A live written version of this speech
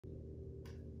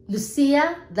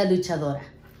Lucia the Luchadora.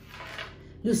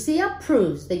 Lucia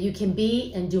proves that you can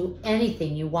be and do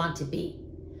anything you want to be.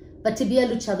 But to be a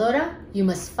luchadora, you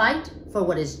must fight for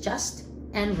what is just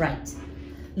and right.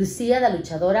 Lucia the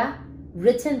Luchadora,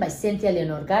 written by Cynthia,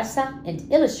 Leonor, Garza,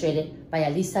 and illustrated by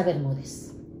Elisa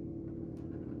Bermudez.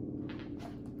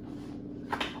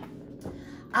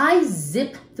 I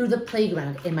zip through the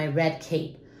playground in my red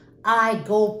cape. I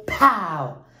go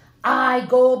pow. I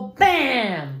go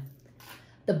bam.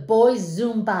 The boys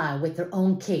zoom by with their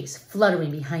own capes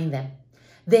fluttering behind them.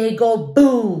 They go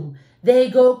boom. They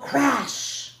go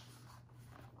crash.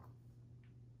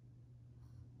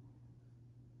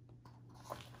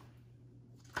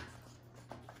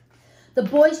 The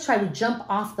boys try to jump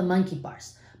off the monkey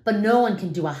bars, but no one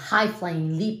can do a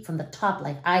high-flying leap from the top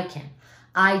like I can.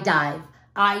 I dive.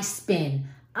 I spin.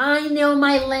 I nail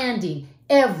my landing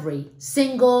every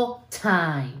single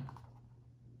time.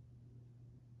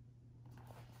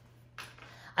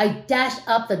 I dash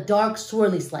up the dark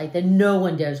swirly slide that no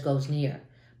one dares goes near,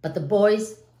 but the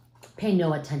boys pay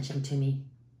no attention to me.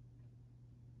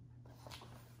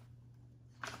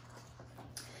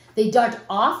 They dart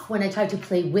off when I try to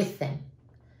play with them.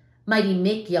 Mighty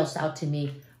Mick yells out to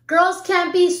me, "Girls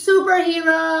can't be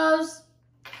superheroes!"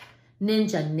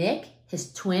 Ninja Nick,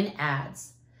 his twin,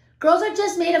 adds, "Girls are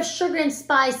just made of sugar and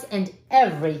spice and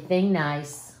everything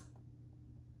nice."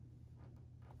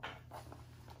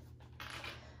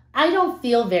 I don't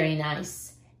feel very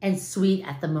nice and sweet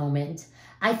at the moment.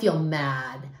 I feel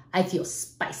mad. I feel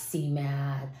spicy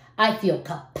mad. I feel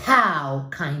kapow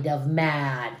kind of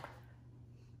mad.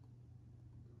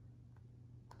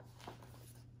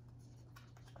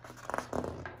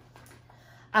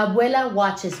 Abuela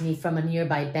watches me from a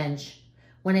nearby bench.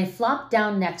 When I flop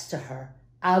down next to her,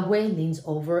 Abue leans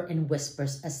over and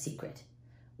whispers a secret.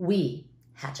 We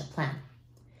hatch a plan.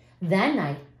 That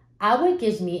night, Abue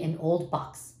gives me an old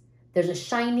box. There's a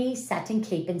shiny satin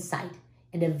cape inside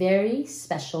and a very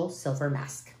special silver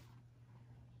mask.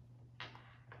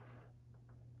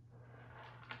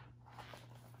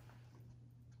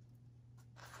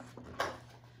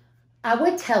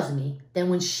 Abue tells me that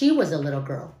when she was a little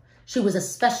girl, she was a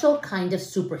special kind of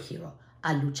superhero, a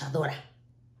luchadora.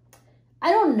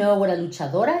 I don't know what a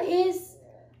luchadora is.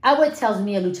 Abue tells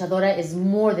me a luchadora is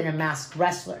more than a masked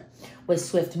wrestler with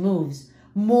swift moves,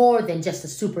 more than just a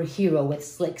superhero with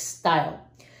slick style.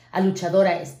 A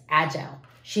luchadora is agile.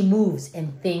 She moves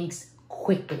and thinks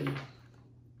quickly.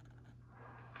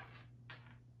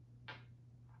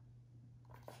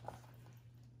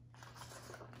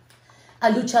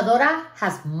 A luchadora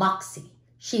has moxie.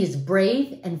 She is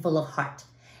brave and full of heart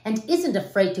and isn't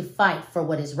afraid to fight for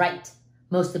what is right.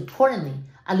 Most importantly,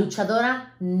 a luchadora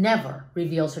never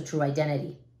reveals her true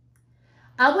identity.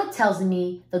 Abue tells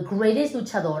me the greatest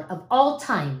luchador of all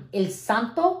time, El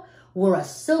Santo, wore a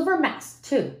silver mask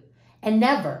too and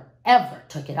never, ever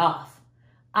took it off.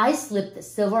 I slip the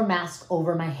silver mask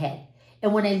over my head,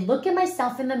 and when I look at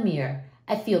myself in the mirror,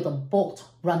 I feel the bolt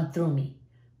run through me.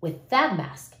 With that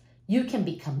mask, you can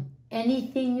become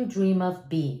anything you dream of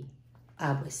being,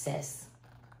 Abue says.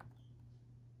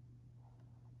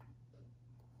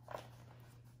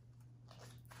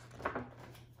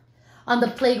 On the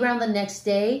playground the next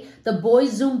day, the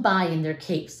boys zoom by in their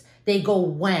capes. They go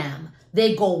wham.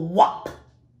 They go whop.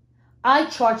 I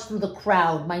charge through the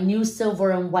crowd, my new silver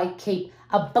and white cape,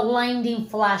 a blinding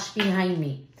flash behind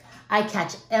me. I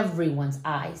catch everyone's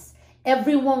eyes.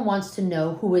 Everyone wants to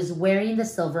know who is wearing the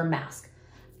silver mask.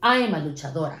 I am a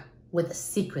luchadora with a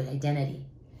secret identity.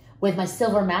 With my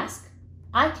silver mask,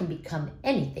 I can become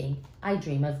anything I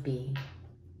dream of being.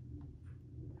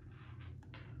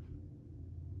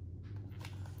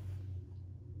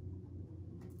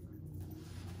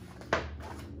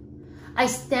 I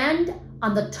stand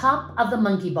on the top of the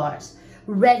monkey bars,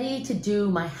 ready to do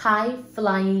my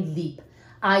high-flying leap.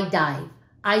 I dive,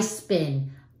 I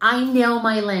spin, I nail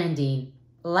my landing,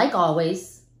 like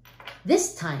always.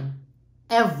 This time,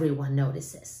 everyone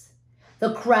notices.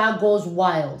 The crowd goes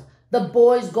wild. The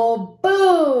boys go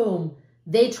boom.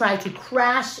 They try to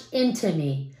crash into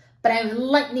me, but I'm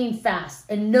lightning fast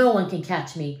and no one can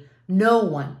catch me. No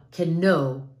one can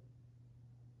know.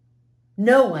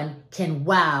 No one can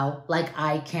wow like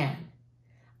I can.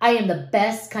 I am the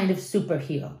best kind of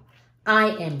superhero. I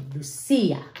am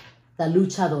Lucia the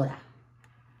Luchadora.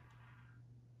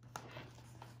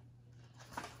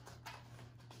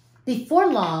 Before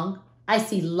long, I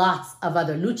see lots of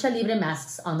other lucha libre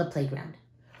masks on the playground.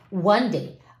 One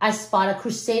day, I spot a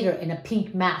crusader in a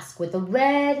pink mask with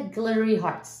red glittery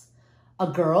hearts. A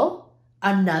girl?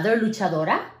 Another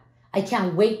luchadora? I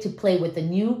can't wait to play with the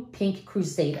new pink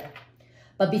crusader.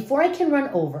 But before I can run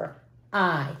over,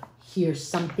 I hear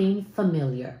something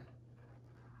familiar.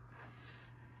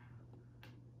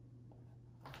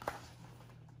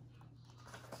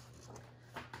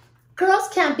 Girls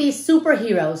can't be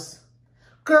superheroes.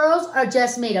 Girls are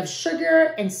just made of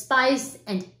sugar and spice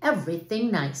and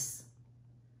everything nice.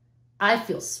 I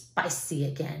feel spicy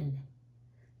again.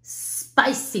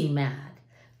 Spicy mad.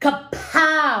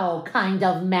 Kapow kind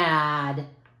of mad.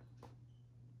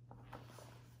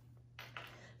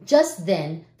 Just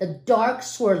then, the dark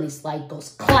swirly slide goes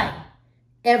clang.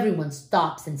 Everyone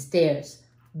stops and stares.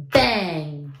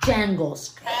 Bang, jangle,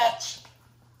 scratch.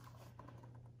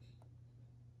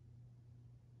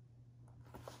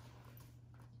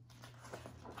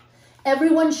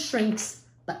 Everyone shrinks,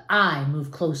 but I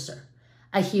move closer.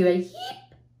 I hear a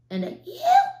yeep and a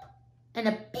yelp and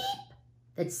a beep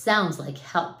that sounds like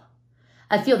help.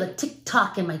 I feel the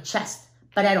tick-tock in my chest,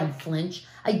 but I don't flinch.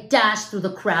 I dash through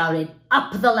the crowd and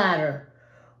up the ladder.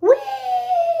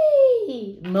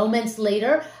 Whee! Moments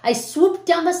later, I swoop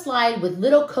down the slide with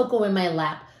little Coco in my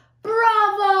lap.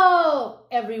 Bravo!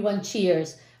 Everyone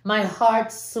cheers. My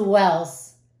heart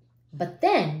swells. But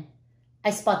then,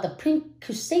 I spot the Pink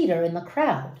Crusader in the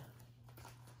crowd.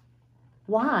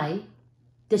 Why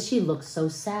does she look so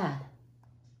sad?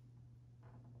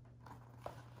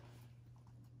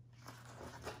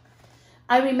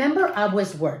 I remember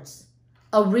Abuela's words.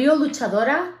 A real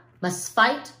luchadora must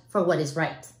fight for what is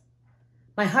right.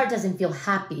 My heart doesn't feel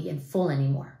happy and full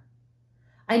anymore.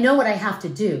 I know what I have to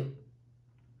do.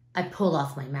 I pull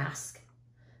off my mask.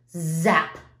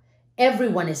 Zap!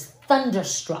 Everyone is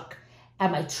thunderstruck,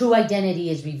 and my true identity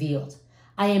is revealed.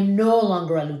 I am no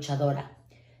longer a luchadora.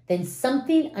 Then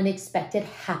something unexpected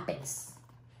happens.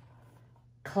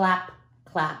 Clap,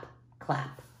 clap,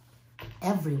 clap.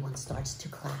 Everyone starts to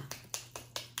clap.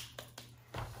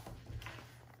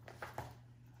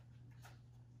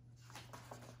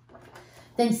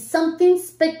 Then something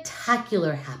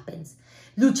spectacular happens.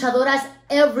 Luchadoras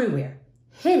everywhere,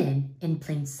 hidden in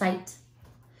plain sight.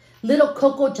 Little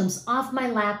Coco jumps off my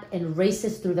lap and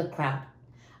races through the crowd.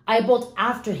 I bolt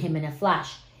after him in a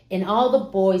flash, and all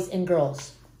the boys and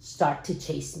girls start to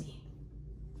chase me.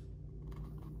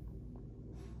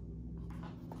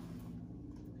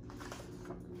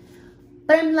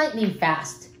 But I'm lightning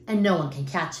fast, and no one can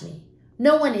catch me.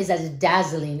 No one is as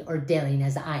dazzling or daring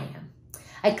as I am.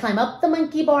 I climb up the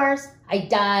monkey bars, I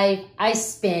dive, I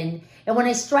spin, and when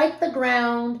I strike the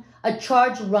ground, a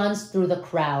charge runs through the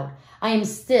crowd. I am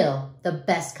still the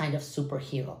best kind of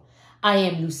superhero. I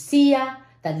am Lucia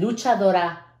the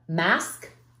Luchadora, mask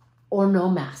or no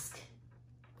mask.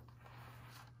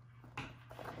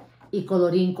 Y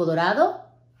colorín colorado,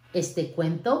 este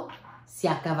cuento se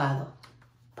ha acabado.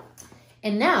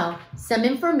 And now, some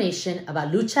information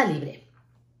about lucha libre.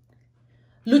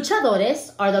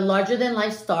 Luchadores are the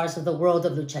larger-than-life stars of the world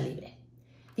of lucha libre,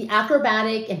 the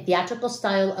acrobatic and theatrical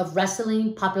style of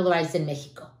wrestling popularized in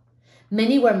Mexico.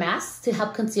 Many wear masks to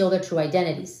help conceal their true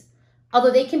identities,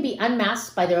 although they can be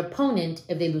unmasked by their opponent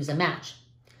if they lose a match.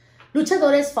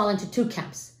 Luchadores fall into two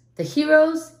camps, the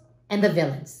heroes and the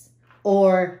villains,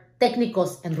 or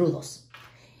técnicos and rudos,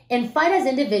 and fight as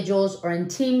individuals or in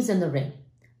teams in the ring.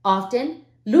 Often,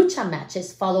 lucha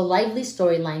matches follow lively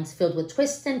storylines filled with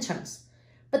twists and turns.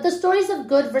 But the stories of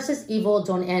good versus evil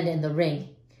don't end in the ring.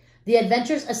 The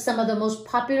adventures of some of the most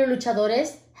popular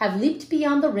luchadores have leaped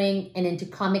beyond the ring and into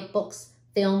comic books,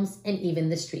 films, and even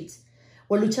the streets,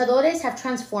 where luchadores have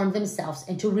transformed themselves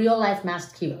into real-life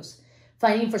masked heroes,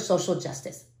 fighting for social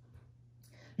justice.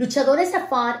 Luchadores have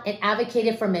fought and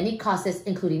advocated for many causes,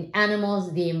 including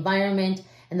animals, the environment,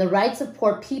 and the rights of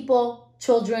poor people,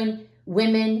 children,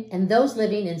 women, and those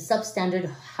living in substandard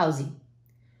housing.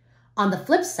 On the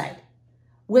flip side,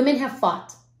 women have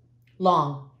fought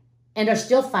long and are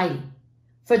still fighting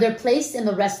for their place in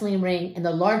the wrestling ring in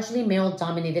the largely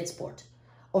male-dominated sport.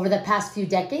 Over the past few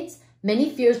decades, many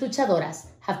fierce luchadoras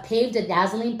have paved a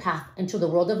dazzling path into the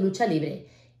world of lucha libre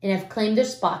and have claimed their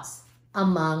spots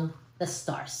among the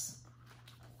stars.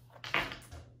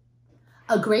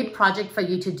 A great project for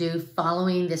you to do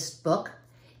following this book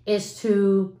is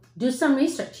to do some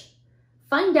research.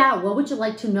 Find out what would you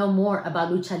like to know more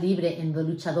about lucha libre and the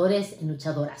luchadores and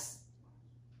luchadoras.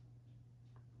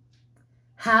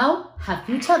 How have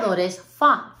luchadores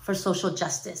fought for social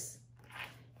justice?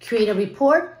 Create a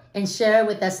report and share it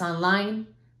with us online.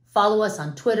 Follow us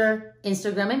on Twitter,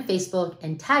 Instagram, and Facebook,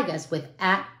 and tag us with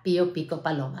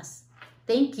 @BioPicoPalomas.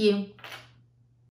 Thank you.